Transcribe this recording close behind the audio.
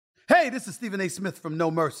Hey, this is Stephen A. Smith from No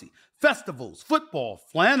Mercy. Festivals, football,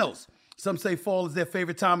 flannels. Some say fall is their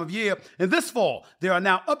favorite time of year. And this fall, there are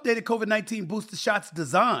now updated COVID-19 booster shots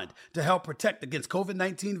designed to help protect against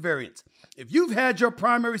COVID-19 variants. If you've had your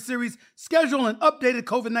primary series, schedule an updated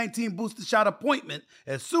COVID-19 booster shot appointment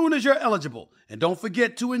as soon as you're eligible. And don't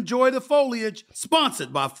forget to enjoy the foliage.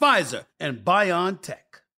 Sponsored by Pfizer and BioNTech.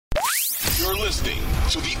 You're listening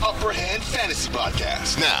to the Upper Hand Fantasy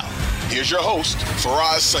Podcast. Now, here's your host,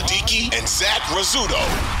 Faraz Siddiqui and Zach Rizzuto.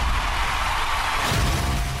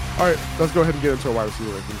 All right, let's go ahead and get into our wide receiver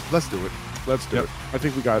rankings. Let's do it. It. I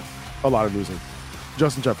think we got a lot of news in.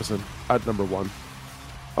 Justin Jefferson at number 1.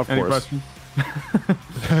 Of Any course.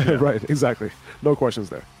 Question? Right, exactly. No questions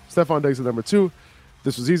there. Stephon Diggs at number 2.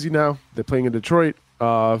 This was easy now. They're playing in Detroit.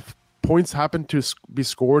 Points happen to be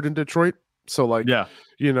scored in Detroit. So,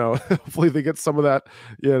 hopefully they get some of that,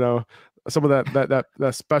 some of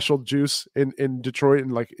that special juice in Detroit.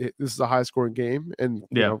 And this is a high scoring game. And,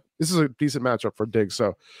 this is a decent matchup for Diggs.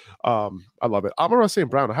 So I love it. Amon-Ra St.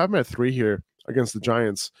 Brown, I have him at 3 here against the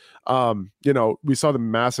Giants. We saw the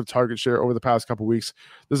massive target share over the past couple weeks.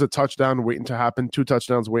 There's a touchdown waiting to happen, 2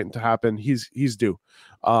 touchdowns waiting to happen. He's due.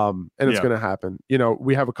 And it's going to happen.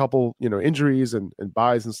 We have a couple, injuries and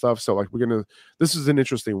buys and stuff. So this is an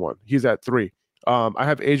interesting one. He's at 3. I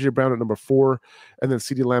have AJ Brown at number 4 and then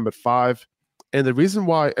CeeDee Lamb at 5. And the reason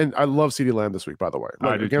why, and I love CeeDee Lamb this week, by the way,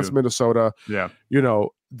 against Minnesota,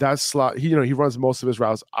 that slot, he runs most of his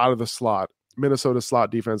routes out of the slot. Minnesota's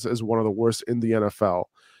slot defense is one of the worst in the NFL.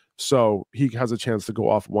 So he has a chance to go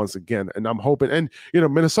off once again. And I'm hoping, and,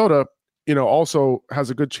 Minnesota, also has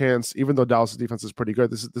a good chance, even though Dallas' defense is pretty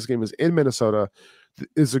good. This game is in Minnesota.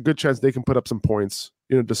 Is a good chance they can put up some points,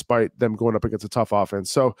 despite them going up against a tough offense.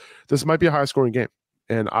 So this might be a high scoring game.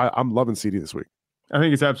 And I'm loving CD this week. I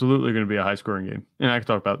think it's absolutely going to be a high scoring game. And I can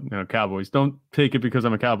talk about, Cowboys. Don't take it because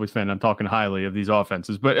I'm a Cowboys fan. I'm talking highly of these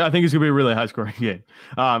offenses, but I think it's going to be a really high scoring game.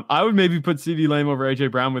 I would maybe put CeeDee Lamb over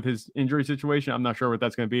AJ Brown with his injury situation. I'm not sure what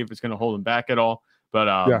that's going to be, if it's going to hold him back at all, but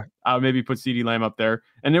I would maybe put CeeDee Lamb up there,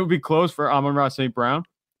 and it would be close for Amon-Ra St. Brown.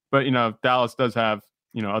 But, Dallas does have,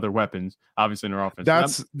 other weapons, obviously, in their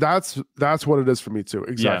offense. That's what it is for me too.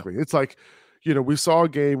 Exactly. Yeah. It's like, we saw a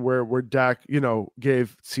game where Dak,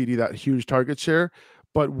 gave CD that huge target share,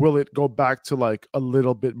 but will it go back to a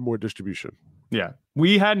little bit more distribution? Yeah.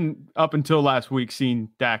 We hadn't up until last week seen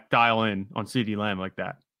Dak dial in on CeeDee Lamb like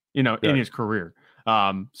that, in his career.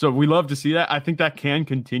 So we love to see that. I think that can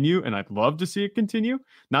continue, and I'd love to see it continue,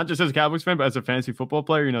 not just as a Cowboys fan, but as a fantasy football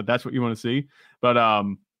player. That's what you want to see. But,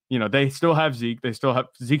 they still have Zeke. Zeke's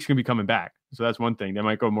going to be coming back. So that's one thing. They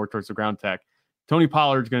might go more towards the ground attack. Tony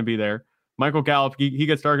Pollard's going to be there. Michael Gallup, he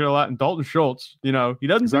gets targeted a lot. And Dalton Schultz, he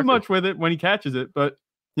doesn't do much with it when he catches it, but,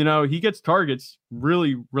 he gets targets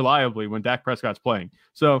really reliably when Dak Prescott's playing.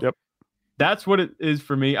 So that's what it is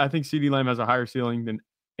for me. I think CeeDee Lamb has a higher ceiling than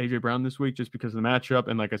AJ Brown this week just because of the matchup.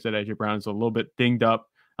 And like I said, AJ Brown is a little bit dinged up.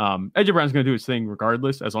 AJ Brown's going to do his thing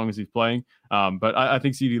regardless, as long as he's playing. But I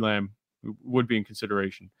think CeeDee Lamb would be in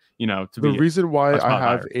consideration, the reason why I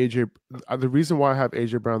have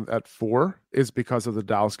AJ Brown at 4 is because of the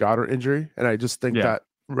Dallas Goedert injury. And I just think that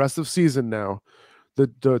rest of season now,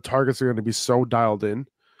 the targets are going to be so dialed in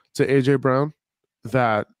to AJ Brown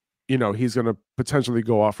that, he's going to potentially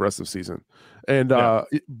go off rest of season. And, I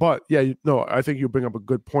think you bring up a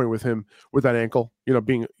good point with him with that ankle,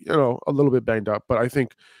 being, a little bit banged up. But I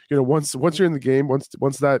think, once you're in the game, once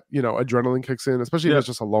that, adrenaline kicks in, especially if it's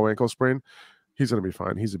just a low ankle sprain, he's going to be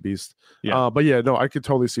fine. He's a beast. I could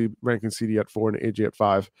totally see ranking CD at 4 and AJ at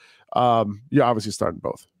 5. You're obviously starting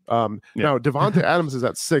both. Now, Devontae Adams is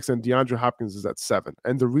at 6 and DeAndre Hopkins is at 7.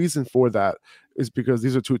 And the reason for that is because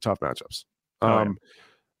these are 2 tough matchups.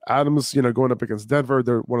 Adams, going up against Denver,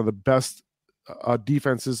 they're one of the best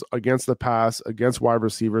defenses against the pass, against wide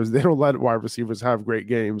receivers. They don't let wide receivers have great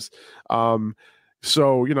games.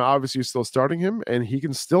 So, obviously you're still starting him, and he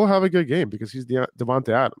can still have a good game because he's Devontae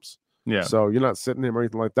Adams. Yeah. So you're not sitting him or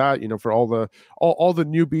anything like that. For all the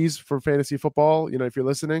newbies for fantasy football, if you're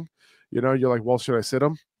listening, you're like, well, should I sit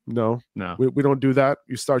him? No. We don't do that.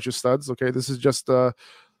 You start your studs. Okay. This is just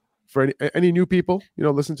for any new people,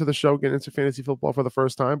 listen to the show, get into fantasy football for the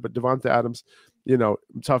first time. But Devontae Adams,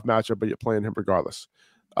 tough matchup, but you're playing him regardless.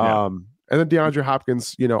 And then DeAndre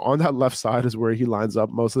Hopkins, on that left side is where he lines up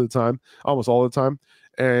most of the time, almost all the time.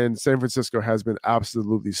 And San Francisco has been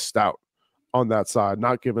absolutely stout on that side,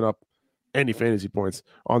 not giving up any fantasy points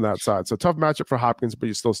on that side. So tough matchup for Hopkins, but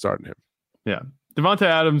you're still starting him. Yeah. Devontae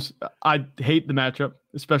Adams, I hate the matchup,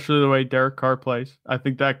 especially the way Derek Carr plays. I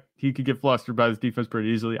think that he could get flustered by this defense pretty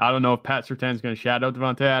easily. I don't know if Pat Surtain's going to shadow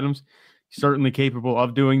Devontae Adams. certainly capable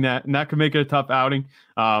of doing that, and that could make it a tough outing.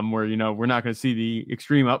 Where we're not going to see the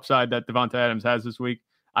extreme upside that Devonta Adams has this week.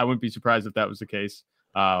 I wouldn't be surprised if that was the case.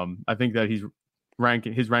 I think that his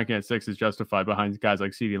ranking at 6 is justified behind guys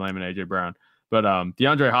like CeeDee Lamb and AJ Brown. But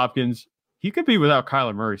DeAndre Hopkins, he could be without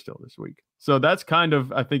Kyler Murray still this week. So that's kind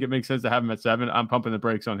of, I think it makes sense to have him at 7. I'm pumping the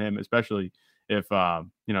brakes on him, especially if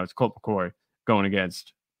it's Colt McCoy going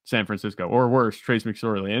against San Francisco, or worse, Trace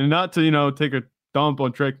McSorley. And not to take a dump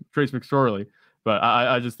on Trace McSorley, but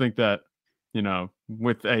I just think that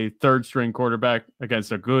with a third string quarterback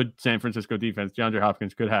against a good San Francisco defense, DeAndre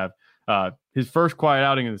Hopkins could have his first quiet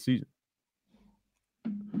outing of the season.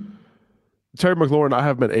 Terry McLaurin, I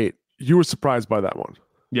have him at 8. You were surprised by that one.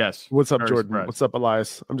 Yes. What's up, Jordan? Surprised. What's up,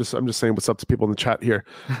 Elias? I'm just saying what's up to people in the chat here.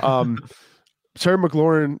 Terry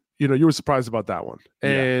McLaurin, you were surprised about that one.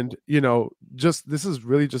 And, this is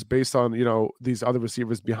really just based on, these other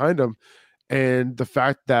receivers behind him and the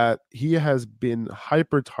fact that he has been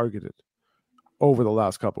hyper targeted over the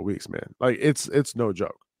last couple of weeks, man. Like it's no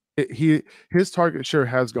joke. His target share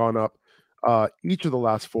has gone up each of the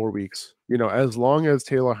last 4 weeks. As long as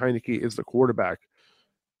Taylor Heineke is the quarterback,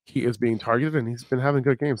 he is being targeted, and he's been having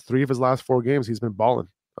good games. 3 of his last 4 games, he's been balling.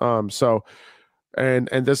 And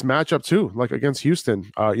this matchup too, like against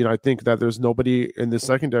Houston, I think that there's nobody in this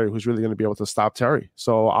secondary who's really going to be able to stop Terry.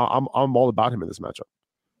 So I'm all about him in this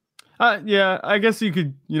matchup. Yeah, I guess you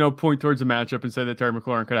could, point towards the matchup and say that Terry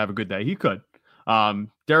McLaurin could have a good day. He could.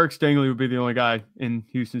 Derek Stingley would be the only guy in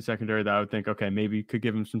Houston secondary that I would think, okay, maybe could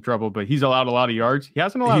give him some trouble, but he's allowed a lot of yards. He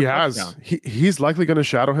hasn't allowed. He's likely going to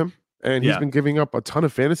shadow him, and he's been giving up a ton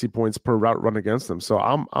of fantasy points per route run against him. So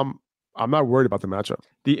I'm not worried about the matchup.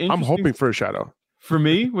 I'm hoping for a shadow. For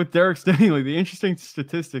me, with Derek Stingley, the interesting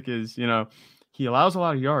statistic is, he allows a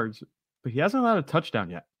lot of yards, but he hasn't allowed a touchdown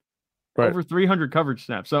yet. Right. Over 300 coverage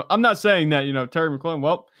snaps. So I'm not saying that, Terry McLaurin,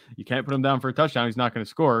 well, you can't put him down for a touchdown. He's not going to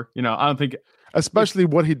score. I don't think. Especially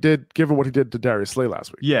given what he did to Darius Slay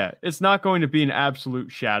last week. Yeah, it's not going to be an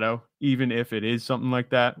absolute shadow, even if it is something like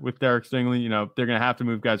that with Derek Stingley. They're going to have to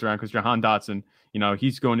move guys around because Jahan Dotson,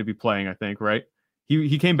 he's going to be playing, I think, right?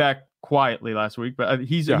 He came back quietly last week, but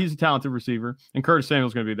he's a talented receiver. And Curtis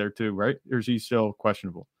Samuel's going to be there too, right? Or is he still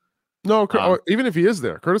questionable? No, even if he is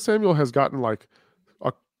there, Curtis Samuel has gotten like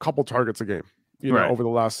a couple targets a game. Over the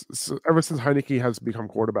last, ever since Heineke has become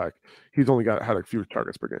quarterback, he's only had a few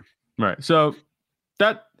targets per game. Right. So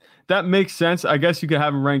that makes sense. I guess you could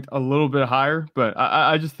have him ranked a little bit higher, but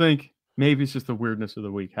I just think maybe it's just the weirdness of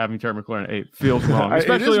the week. Having Terry McLaurin at 8 feels wrong,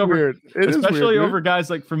 especially over guys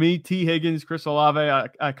like, for me, T. Higgins, Chris Olave.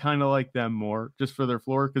 I kind of like them more just for their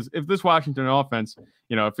floor, because if this Washington offense,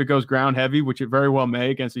 if it goes ground heavy, which it very well may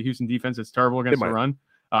against the Houston defense, it's terrible against the run.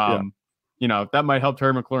 That might help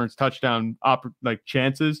Terry McLaurin's touchdown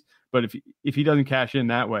chances. But if he doesn't cash in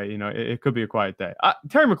that way, it could be a quiet day.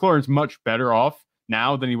 Terry McLaurin's much better off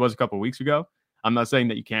now than he was a couple of weeks ago. I'm not saying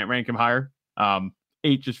that you can't rank him higher.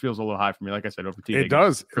 8 just feels a little high for me. Like I said, over T. Higgins. It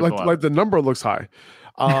does. Like the number looks high.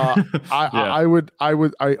 I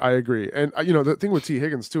agree. And the thing with T.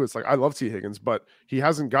 Higgins too, it's like, I love T. Higgins, but he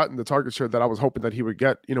hasn't gotten the target share that I was hoping that he would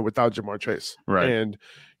get, without Jamar Chase. Right. And,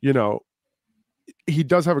 he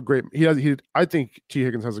does have I think T.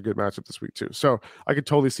 Higgins has a good matchup this week too. So I could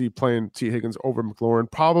totally see playing T. Higgins over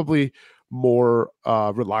McLaurin, probably more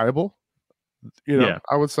reliable, I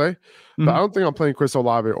would say. Mm-hmm. But I don't think I'm playing Chris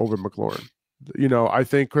Olave over McLaurin. I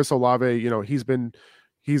think Chris Olave,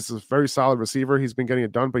 he's a very solid receiver. He's been getting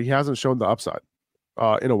it done, but he hasn't shown the upside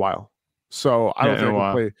in a while. So I don't think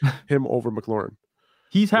I can play him over McLaurin.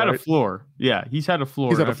 He's had a floor. Yeah, he's had a floor.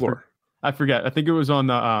 He's had a floor. I forget. I think it was on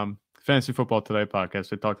the Fantasy Football Today podcast.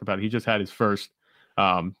 They talked about it. He just had his first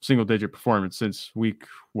single digit performance since week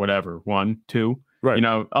 1, 2. Right.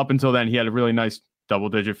 Up until then, he had a really nice double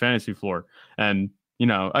digit fantasy floor. And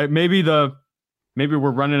maybe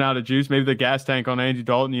we're running out of juice. Maybe the gas tank on Andy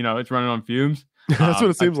Dalton, it's running on fumes. That's what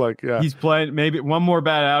it seems like. Yeah, he's playing. Maybe one more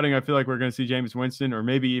bad outing, I feel like we're going to see Jameis Winston, or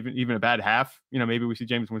maybe even a bad half. Maybe we see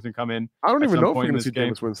Jameis Winston come in. I don't even know if we're going to see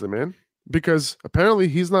Jameis Winston, man, because apparently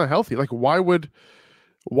he's not healthy. Like, why would?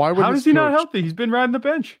 How is he not healthy? He's been riding the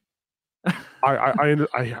bench.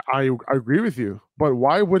 I agree with you, but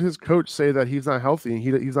why would his coach say that he's not healthy and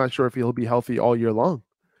he's not sure if he'll be healthy all year long?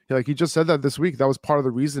 He just said that this week. That was part of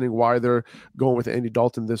the reasoning why they're going with Andy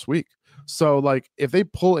Dalton this week. So, if they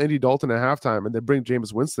pull Andy Dalton at halftime and they bring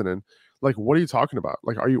Jameis Winston in, what are you talking about?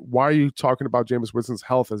 Why are you talking about Jameis Winston's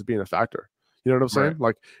health as being a factor? You know what I'm saying?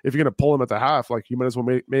 Right. If you're going to pull him at the half, you might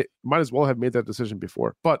as well have made that decision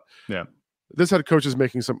before. But yeah. This head coach is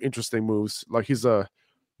making some interesting moves. He's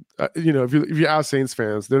if you ask Saints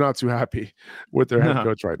fans, they're not too happy with their head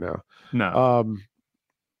coach right now. No.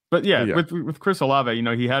 But yeah, with Chris Olave,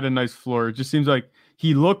 he had a nice floor. It just seems like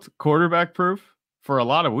he looked quarterback proof for a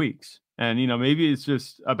lot of weeks. And, maybe it's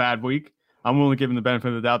just a bad week. I'm willing to give him the benefit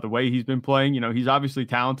of the doubt the way he's been playing. He's obviously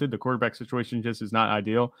talented. The quarterback situation just is not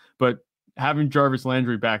ideal. But having Jarvis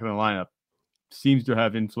Landry back in the lineup seems to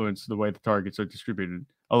have influenced the way the targets are distributed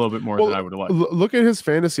a little bit more than I would have liked. Look at his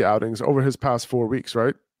fantasy outings over his past 4 weeks,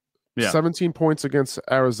 right? Yeah. 17 points against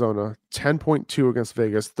Arizona, 10.2 against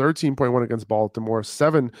Vegas, 13.1 against Baltimore,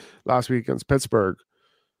 7 last week against Pittsburgh.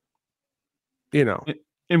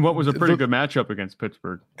 In what was a pretty good matchup against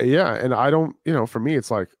Pittsburgh. Yeah, and I don't, for me, it's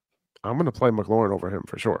like, I'm going to play McLaurin over him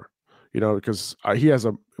for sure, because he has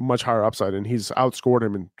a much higher upside, and he's outscored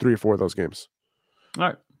him in 3 or 4 of those games. All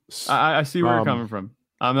right. I see where you're coming from.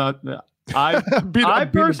 I'm not... I beat a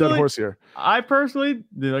dead horse here. I personally,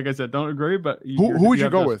 like I said, don't agree. But who would you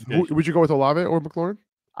go with? Would you go with Olave or McLaurin?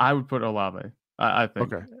 I would put Olave. I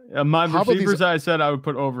think. Okay. My receivers, I said I would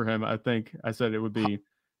put over him. I said it would be.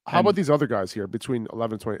 How about these other guys here between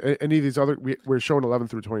 11 and 20? Any of these other? We're showing 11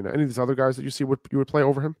 through 29. Any of these other guys that you see you would play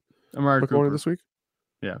over him? Amari Cooper this week.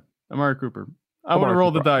 Yeah, Amari Cooper. I want to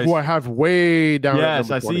roll the dice. Who I have way down. Yes,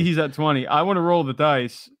 I see he's at 20. I want to roll the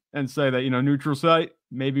dice and say that neutral site.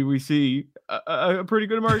 Maybe we see a pretty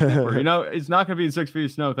good Amari Cooper. It's not going to be in 6 feet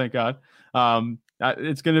of snow, thank God.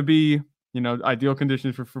 It's going to be, ideal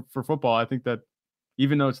conditions for football. I think that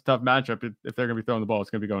even though it's a tough matchup, if they're going to be throwing the ball, it's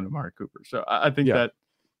going to be going to Amari Cooper. So I think that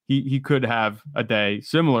he could have a day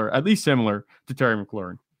at least similar to Terry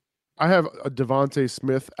McLaurin. I have a Devontae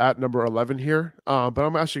Smith at number 11 here, but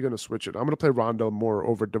I'm actually going to switch it. I'm going to play Rondale Moore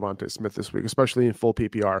over Devontae Smith this week, especially in full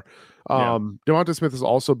PPR. Devontae Smith has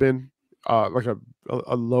also been like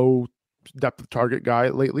a low depth of target guy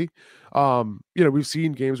lately. We've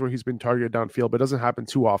seen games where he's been targeted downfield, but it doesn't happen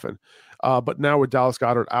too often. But now with Dallas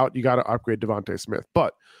Goedert out, you got to upgrade Devontae Smith.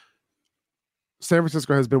 But San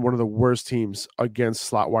Francisco has been one of the worst teams against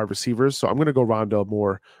slot wide receivers, so I'm going to go Rondale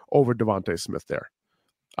Moore over Devontae Smith there.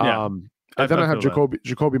 And then I have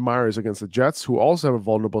Jacoby Myers against the Jets, who also have a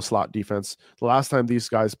vulnerable slot defense. The last time these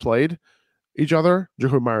guys played each other,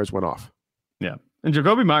 Jacoby Myers went off. Yeah. And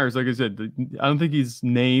Jacoby Myers, like I said, I don't think his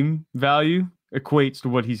name value equates to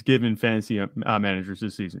what he's given fantasy managers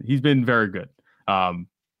this season. He's been very good.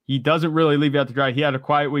 He doesn't really leave you out to dry. He had a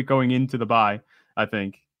quiet week going into the bye, I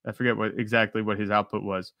think. I forget exactly what his output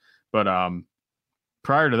was. But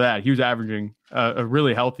prior to that, he was averaging a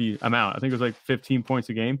really healthy amount. I think it was like 15 points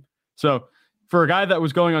a game. So for a guy that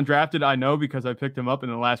was going undrafted, I know because I picked him up in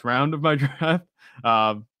the last round of my draft,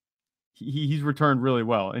 he's returned really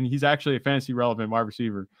well. And he's actually a fantasy relevant wide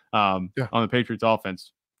receiver on the Patriots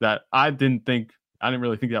offense that I didn't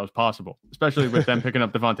really think that was possible, especially with them picking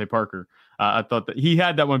up Devontae Parker. I thought that he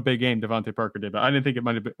had that one big game Devontae Parker did, but I didn't think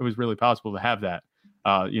it was really possible to have that,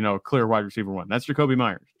 a clear wide receiver one. That's Jacoby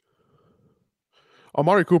Myers.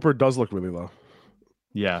 Amari Cooper does look really low.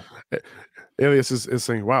 Yeah. Alias is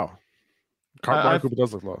saying, wow, Amari Cooper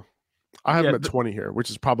does look low. I have him at 20 here, which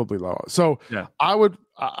is probably low. So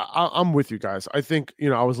I'm with you guys. I think,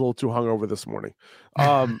 I was a little too hungover this morning.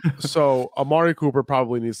 So Amari Cooper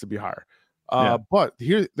probably needs to be higher. But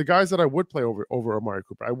here, the guys that I would play over Amari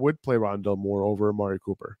Cooper, I would play Rondale Moore over Amari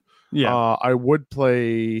Cooper. Yeah. I would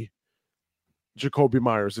play Jacoby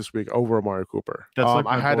Myers this week over Amari Cooper. That's like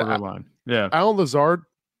I had borderline. Yeah. Allen Lazard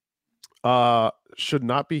should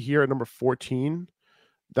not be here at number 14.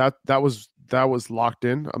 That was locked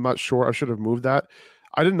in. I'm not sure. I should have moved that.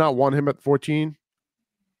 I did not want him at 14.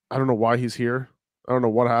 I don't know why he's here. I don't know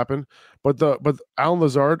what happened. But Allen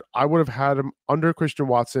Lazard, I would have had him under Christian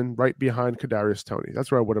Watson, right behind Kadarius Toney.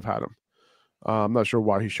 That's where I would have had him. I'm not sure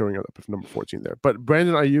why he's showing up at number 14 there. But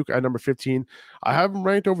Brandon Ayuk at number 15, I have him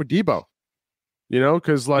ranked over Debo.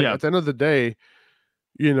 Because at the end of the day,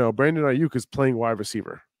 Brandon Ayuk is playing wide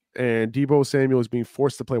receiver, and Debo Samuel is being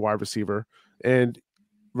forced to play wide receiver. And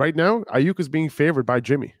right now, Ayuk is being favored by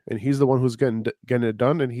Jimmy, and he's the one who's getting it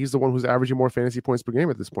done, and he's the one who's averaging more fantasy points per game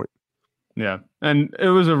at this point. Yeah, and it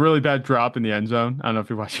was a really bad drop in the end zone. I don't know if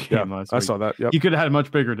you watched the game last week. I saw that. Yep. He could have had a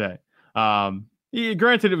much bigger day.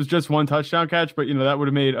 Granted, it was just one touchdown catch, but that would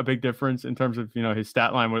have made a big difference in terms of his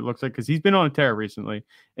stat line, what it looks like, because he's been on a tear recently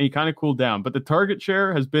and he kind of cooled down. But the target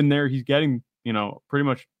share has been there. He's getting pretty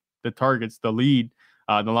much the targets, the lead,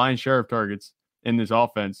 the lion's share of targets in this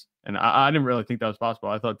offense. And I didn't really think that was possible.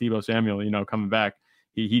 I thought Debo Samuel, coming back,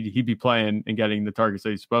 he'd be playing and getting the targets that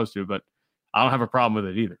he's supposed to. But I don't have a problem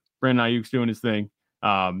with it either. Brandon Ayuk's doing his thing.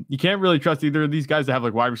 You can't really trust either of these guys to have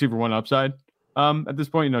like wide receiver one upside. At this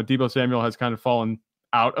point, Debo Samuel has kind of fallen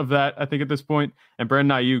out of that, I think, at this point. And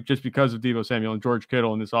Brandon Ayuk, just because of Debo Samuel and George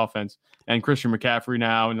Kittle in this offense, and Christian McCaffrey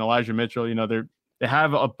now and Elijah Mitchell, They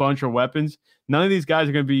have a bunch of weapons. None of these guys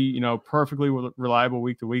are going to be, perfectly reliable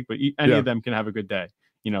week to week, but any of them can have a good day,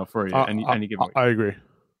 for you any given week.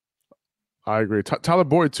 I agree. Tyler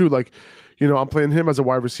Boyd too. Like, I'm playing him as a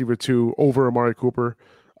wide receiver too over Amari Cooper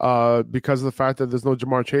because of the fact that there's no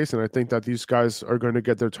Jamar Chase, and I think that these guys are going to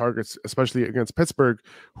get their targets, especially against Pittsburgh,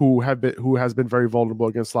 who has been very vulnerable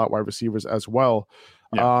against slot wide receivers as well.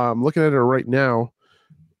 Yeah. Looking at it right now,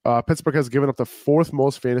 Pittsburgh has given up the 4th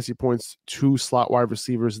most fantasy points to slot wide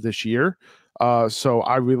receivers this year. So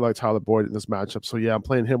I really like Tyler Boyd in this matchup. So yeah, I'm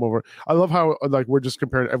playing him over. I love how we're just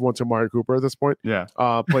comparing everyone to Amari Cooper at this point. Yeah.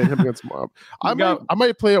 Playing him against I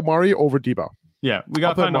might play Amari over Debo. Yeah, we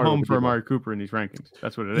got to find a home for Amari Cooper in these rankings.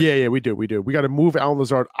 That's what it is. Yeah, we do. We got to move Allen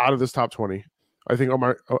Lazard out of this top 20. I think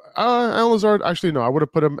Allen Lazard. Actually, no, I would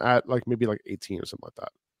have put him at maybe 18 or something like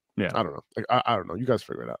that. Yeah, I don't know. I don't know. You guys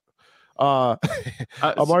figure it out.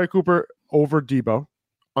 Amari Cooper over Debo,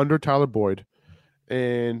 under Tyler Boyd,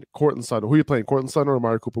 and Courtland Sutton. Who are you playing, Courtland Sutton or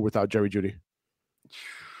Amari Cooper without Jerry Jeudy?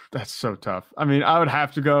 That's so tough. I mean, I would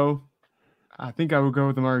have to go. I think I would go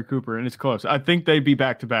with Amari Cooper, and it's close. I think they'd be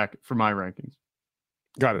back to back for my rankings.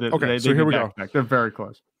 Got it. Okay, so here we go. They're very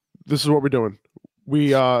close. This is what we're doing. We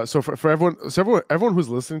so for everyone who's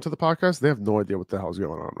listening to the podcast, they have no idea what the hell's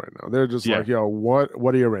going on right now. They're just like, yo, what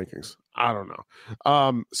are your rankings? I don't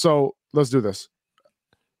know. So let's do this.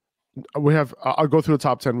 We have I'll go through the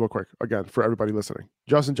top 10 real quick again for everybody listening.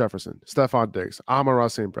 Justin Jefferson, Stephon Diggs, Amon-Ra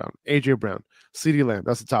St. Brown, AJ Brown, CeeDee Lamb.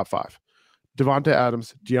 That's the top 5. Devontae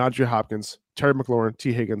Adams, DeAndre Hopkins, Terry McLaurin,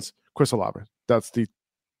 T. Higgins, Chris Olave. That's the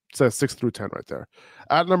 6 through 10 right there.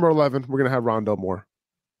 At number 11, we're gonna have Rondale Moore.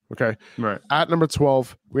 Okay. Right. At number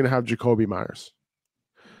 12, we're gonna have Jacoby Myers.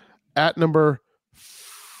 At number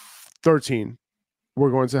 13,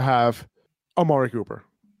 we're going to have Amari Cooper.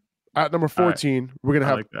 At number 14, we're gonna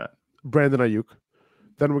have Brandon Ayuk.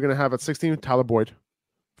 Then we're gonna have at 16 Tyler Boyd,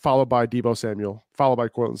 followed by Deebo Samuel, followed by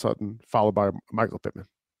Courtland Sutton, followed by Michael Pittman.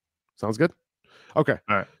 Sounds good? Okay.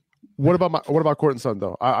 All right. What about Courtland Sutton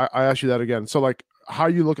though? I asked you that again. So how are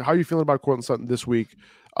you feeling about Courtland Sutton this week?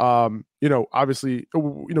 Obviously,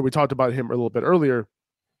 we talked about him a little bit earlier,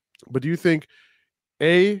 but do you think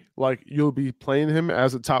you'll be playing him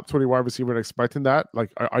as a top 20 wide receiver and expecting that?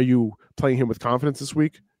 Are you playing him with confidence this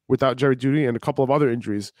week without Jerry Jeudy and a couple of other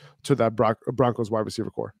injuries to that Broncos wide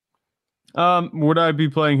receiver core? Would I be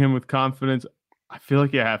playing him with confidence? I feel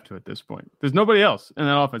like you have to at this point. There's nobody else in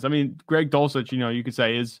that offense. I mean, Greg Dulcich, you could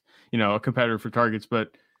say is, a competitor for targets,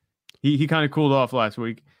 but he kind of cooled off last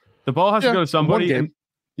week. The ball has to go to somebody. And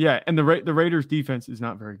the Raiders defense is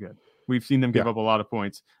not very good. We've seen them give up a lot of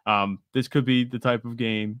points. This could be the type of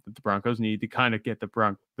game that the Broncos need to kind of get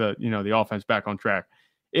the offense back on track.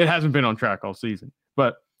 It hasn't been on track all season,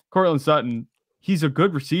 but Courtland Sutton, he's a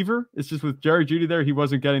good receiver. It's just with Jerry Jeudy there, he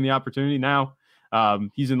wasn't getting the opportunity. Now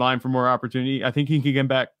he's in line for more opportunity. I think he can get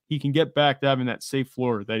back. He can get back to having that safe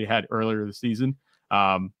floor that he had earlier this season.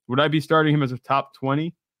 Would I be starting him as a top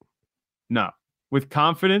 20? No. With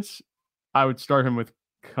confidence, I would start him with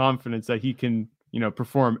confidence that he can,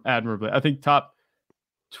 perform admirably. I think top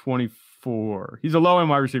 24. He's a low-end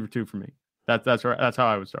wide receiver too for me. That's right. That's how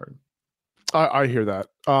I would start him. I hear that.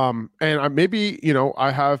 And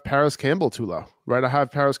I have Paris Campbell too low, right? I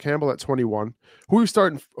have Paris Campbell at 21. Who are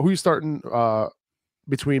you starting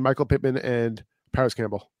between Michael Pittman and Paris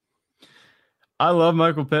Campbell? I love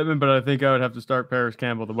Michael Pittman, but I think I would have to start Paris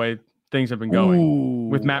Campbell the way things have been going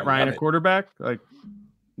with Matt Ryan at quarterback.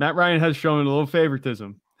 Matt Ryan has shown a little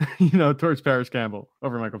favoritism, towards Paris Campbell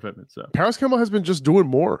over Michael Pittman. So Paris Campbell has been just doing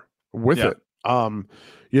more with it.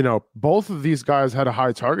 Both of these guys had a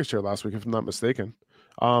high target share last week, if I'm not mistaken.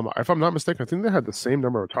 If I'm not mistaken, I think they had the same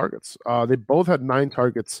number of targets. They both had 9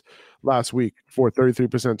 targets last week for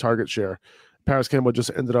 33% target share. Paris Campbell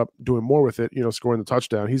just ended up doing more with it, scoring the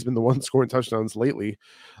touchdown. He's been the one scoring touchdowns lately.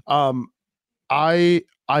 I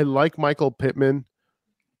like Michael Pittman,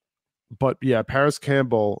 but Paris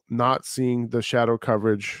Campbell not seeing the shadow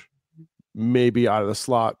coverage, maybe out of the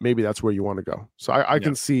slot, maybe that's where you want to go. So I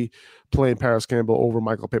can see playing Paris Campbell over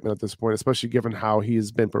Michael Pittman at this point, especially given how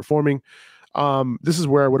he's been performing. This is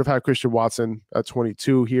where I would have had Christian Watson at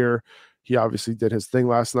 22 here. He obviously did his thing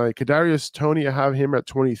last night. Kadarius Toney, I have him at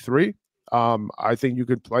 23. I think you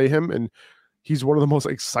could play him, and he's one of the most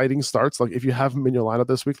exciting starts. If you have him in your lineup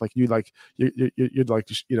this week, you're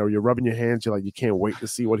rubbing your hands. You're you can't wait to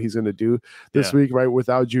see what he's going to do this week, right?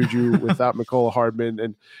 Without Juju, without Mecole Hardman,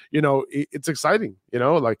 and it's exciting.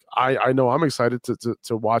 I know I'm excited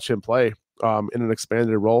to watch him play in an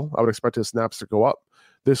expanded role. I would expect his snaps to go up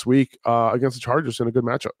this week against the Chargers in a good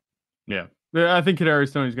matchup. Yeah, I think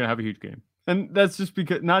Kadarius Toney is going to have a huge game, and that's just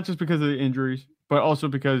because not just because of the injuries, but also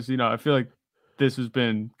because I feel like this has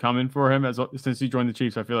been coming for him since he joined the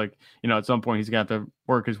Chiefs. I feel like, at some point he's going to have to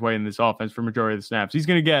work his way in this offense for majority of the snaps. He's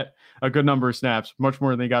going to get a good number of snaps, much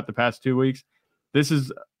more than he got the past 2 weeks. This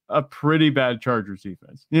is a pretty bad Chargers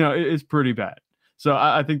defense. It's pretty bad. So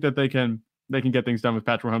I think that they can get things done with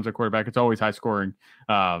Patrick Mahomes at quarterback. It's always high scoring.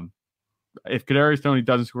 If Kadarius Toney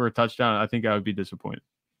doesn't score a touchdown, I think I would be disappointed.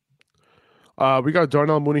 We got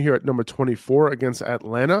Darnell Mooney here at number 24 against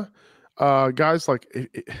Atlanta. Guys, like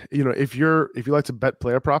if you like to bet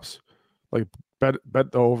player props, like bet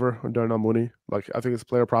the over on Darnell Mooney. Like I think his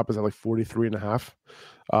player prop is at like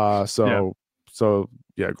 43.5. So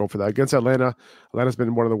go for that against Atlanta. Atlanta's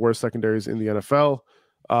been one of the worst secondaries in the NFL.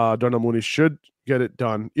 Darnell Mooney should get it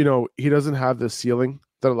done. He doesn't have the ceiling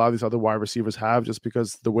that a lot of these other wide receivers have, just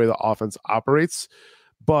because the way the offense operates.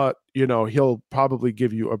 But, he'll probably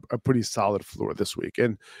give you a pretty solid floor this week.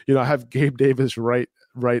 And, I have Gabe Davis right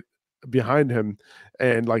behind him.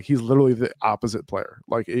 And, like, he's literally the opposite player.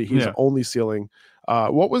 Like, he's only ceiling.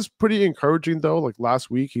 What was pretty encouraging, though, like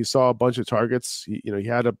last week, he saw a bunch of targets. He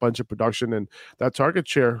had a bunch of production. And that target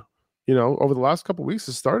share, over the last couple of weeks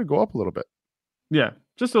has started to go up a little bit. Yeah,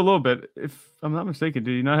 just a little bit. If I'm not mistaken,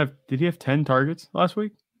 did he have 10 targets last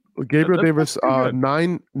week? Gabriel Davis,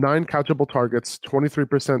 nine catchable targets,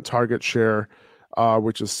 23% target share,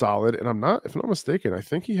 which is solid. And if I'm not mistaken, I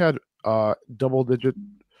think he had double digit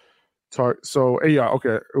target. So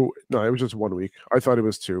okay. No, it was just 1 week. I thought it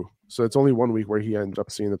was 2. So it's only 1 week where he ended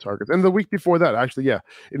up seeing the targets. And the week before that, actually,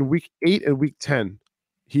 in week 8 and week 10,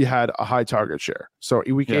 he had a high target share. So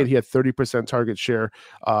in week 8, he had 30% target share.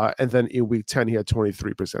 And then in week 10, he had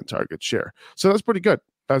 23% target share. So that's pretty good.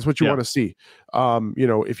 That's what you want to see,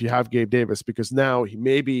 if you have Gabe Davis, because now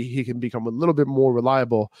he can become a little bit more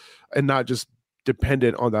reliable and not just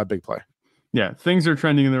dependent on that big play. Yeah, things are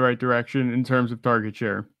trending in the right direction in terms of target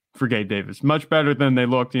share for Gabe Davis. Much better than they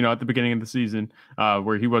looked, at the beginning of the season,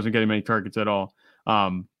 where he wasn't getting many targets at all.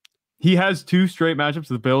 He has 2 straight matchups.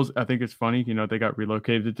 The Bills, I think it's funny, they got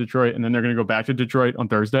relocated to Detroit, and then they're going to go back to Detroit on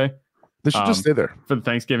Thursday. They should just stay there for the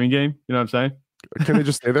Thanksgiving game. You know what I'm saying? Can they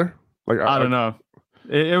just stay there? Like I don't know.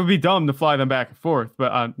 It would be dumb to fly them back and forth,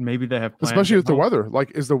 but maybe they have plans. Especially with the weather.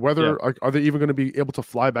 Like, is the weather like? Are they even going to be able to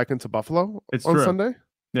fly back into Buffalo on Sunday?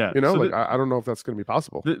 Yeah, I don't know if that's going to be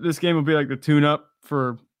possible. This game will be like the tune-up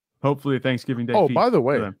for hopefully a Thanksgiving Day. Oh, by the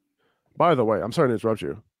way, I'm sorry to interrupt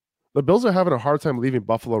you. The Bills are having a hard time leaving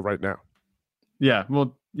Buffalo right now. Yeah,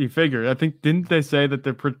 well, you figure. I think didn't they say that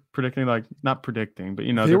they're predicting, like, not predicting, but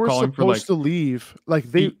they they're were calling supposed for to leave. Like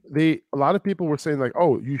they a lot of people were saying like,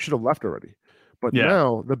 oh, you should have left already. But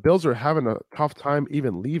now the Bills are having a tough time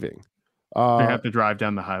even leaving. They have to drive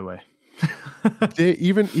down the highway. They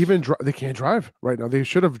they can't drive right now. They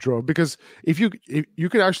should have drove, because if you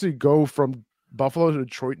can actually go from Buffalo to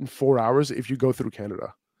Detroit in 4 hours if you go through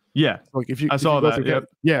Canada. Yeah, like I saw that.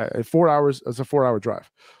 Canada, 4 hours. It's a 4-hour drive.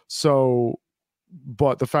 So,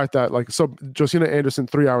 but the fact that Josina Anderson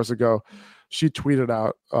 3 hours ago, she tweeted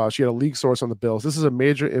out she had a league source on the Bills. This is a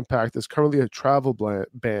major impact. There's currently a travel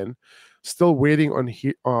ban. Still waiting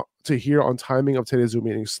to hear on timing of today's Zoom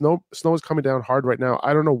meeting. Snow is coming down hard right now.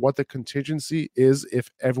 I don't know what the contingency is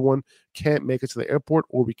if everyone can't make it to the airport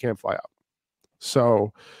or we can't fly out.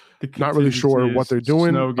 So, not really sure what they're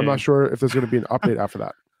doing. I'm not sure if there's going to be an update after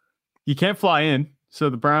that. You can't fly in,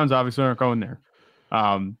 so the Browns obviously aren't going there.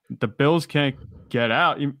 The Bills can't get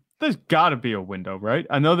out. There's got to be a window, right?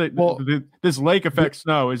 I know that this lake effect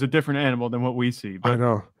snow is a different animal than what we see. But, I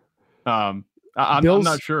know. I'm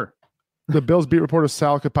not sure. The Bills beat reporter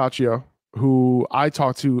Sal Capaccio, who I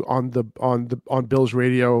talked to on Bills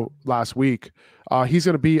radio last week, he's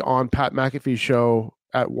going to be on Pat McAfee's show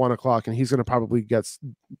at 1:00, and he's going to probably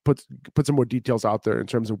put some more details out there in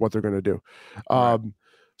terms of what they're going to do. Right.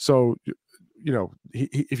 So,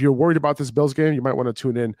 if you're worried about this Bills game, you might want to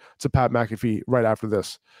tune in to Pat McAfee right after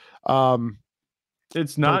this.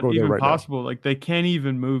 It's not even possible. Like, they can't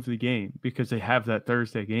even move the game because they have that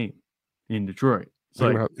Thursday game in Detroit. They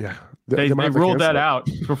ruled that out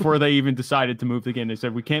before they even decided to move the game. They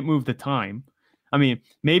said, we can't move the time. I mean,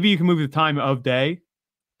 maybe you can move the time of day,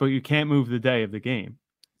 but you can't move the day of the game.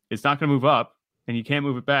 It's not going to move up, and you can't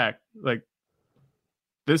move it back. Like,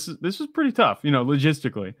 this is pretty tough,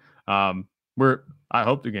 logistically. I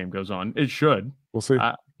hope the game goes on. It should. We'll see.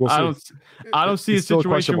 I don't see a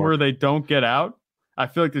situation where they don't get out. I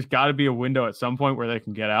feel like there's got to be a window at some point where they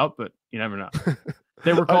can get out, but you never know.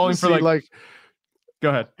 They were calling for Go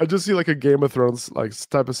ahead. I just see like a Game of Thrones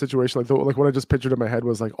type of situation. Like what I just pictured in my head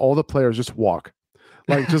was like all the players just walk.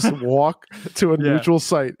 Like just walk to a neutral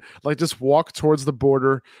site. Like just walk towards the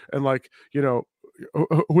border and who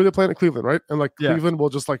are they playing at Cleveland, right? And Cleveland will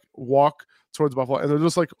just walk towards Buffalo and they're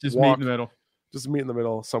just meet in the middle. Just meet in the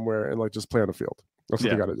middle somewhere and like just play on the field. That's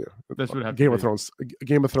what they got to do. That's what Game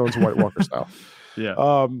of Thrones, White Walker style.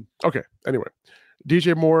 Yeah. Okay. Anyway,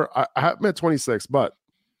 DJ Moore, I have him at 26, but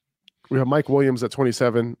we have Mike Williams at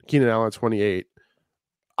 27, Keenan Allen at 28.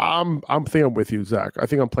 I'm with you, Zach. I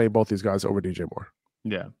think I'm playing both these guys over DJ Moore.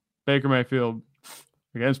 Yeah. Baker Mayfield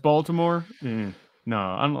against Baltimore. No,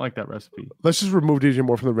 I don't like that recipe. Let's just remove DJ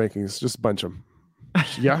Moore from the rankings. Just bench him.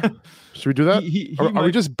 Yeah. Should we do that? Are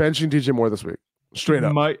we just benching DJ Moore this week? Straight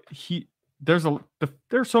up. There's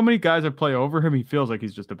so many guys that play over him. He feels like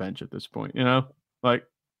he's just a bench at this point, you know? Like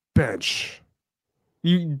bench.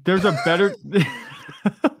 There's a better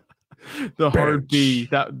the hard B.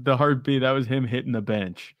 That was him hitting the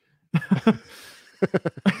bench.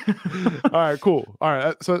 All right, cool. All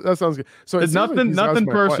right, so that sounds good. So it's nothing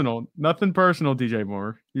personal. Nothing personal, DJ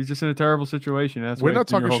Moore. He's just in a terrible situation. We're not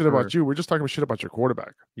talking shit about you. We're just talking shit about your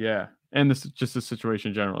quarterback. Yeah, and this is just the situation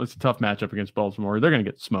in general. It's a tough matchup against Baltimore. They're going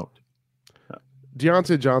to get smoked.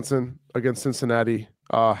 Deontay Johnson against Cincinnati.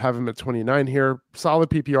 Have him at 29 here. Solid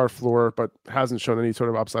PPR floor, but hasn't shown any sort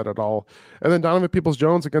of upside at all. And then Donovan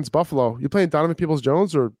Peoples-Jones against Buffalo. You playing Donovan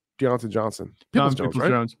Peoples-Jones or Deontay Johnson? Peoples-Jones,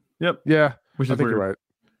 right? Yep. Yeah. Which is I think weird. you're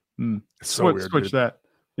right. It's so weird. Switch dude. that.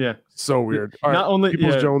 Yeah. So weird. All Not right. only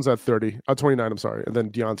Peoples-Jones at 30. 29, I'm sorry. And then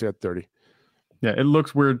Deontay at 30. Yeah, it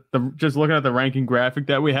looks weird. Just looking at the ranking graphic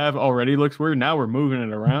that we have already looks weird. Now we're moving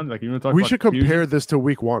it around. Like, you want to talk we about should compare this to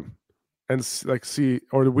week 1 and like see,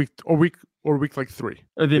 or week like 3.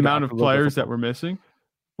 Or the amount of players that we're missing.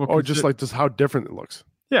 Just how different it looks.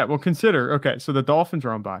 Yeah, well, consider, okay, so the Dolphins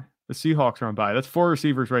are on bye. The Seahawks are on bye. That's 4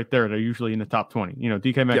 receivers right there. They're usually in the top 20. You know,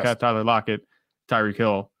 DK Metcalf, yes. Tyler Lockett, Tyreek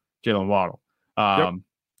Hill, Jalen Waddle.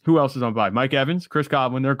 Who else is on bye? Mike Evans, Chris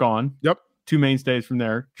Godwin, they're gone. Yep. 2 mainstays from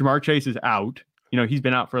there. Jamar Chase is out. You know, he's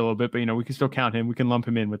been out for a little bit, but, you know, we can still count him. We can lump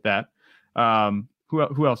him in with that.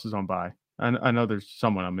 Who else is on bye? I know there's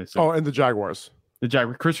someone I'm missing. Oh, and the Jaguars.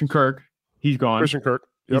 Christian Kirk, he's gone. Christian Kirk.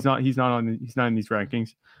 Yep. He's not in these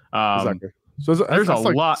rankings. Exactly. So there's a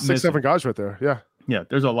like lot 6-7 guys right there. Yeah. Yeah,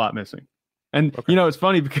 there's a lot missing. And you know, it's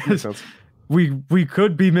funny because we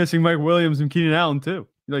could be missing Mike Williams and Keenan Allen too.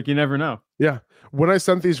 Like, you never know. Yeah. When I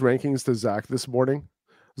sent these rankings to Zach this morning,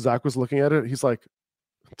 Zach was looking at it. He's like,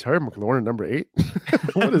 Terry McLaurin, number 8.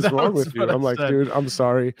 What is wrong with you? I'm like, dude, I'm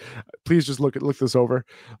sorry. Please just look this over.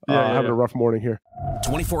 Having a rough morning here.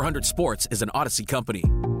 2400 Sports is an Odyssey company.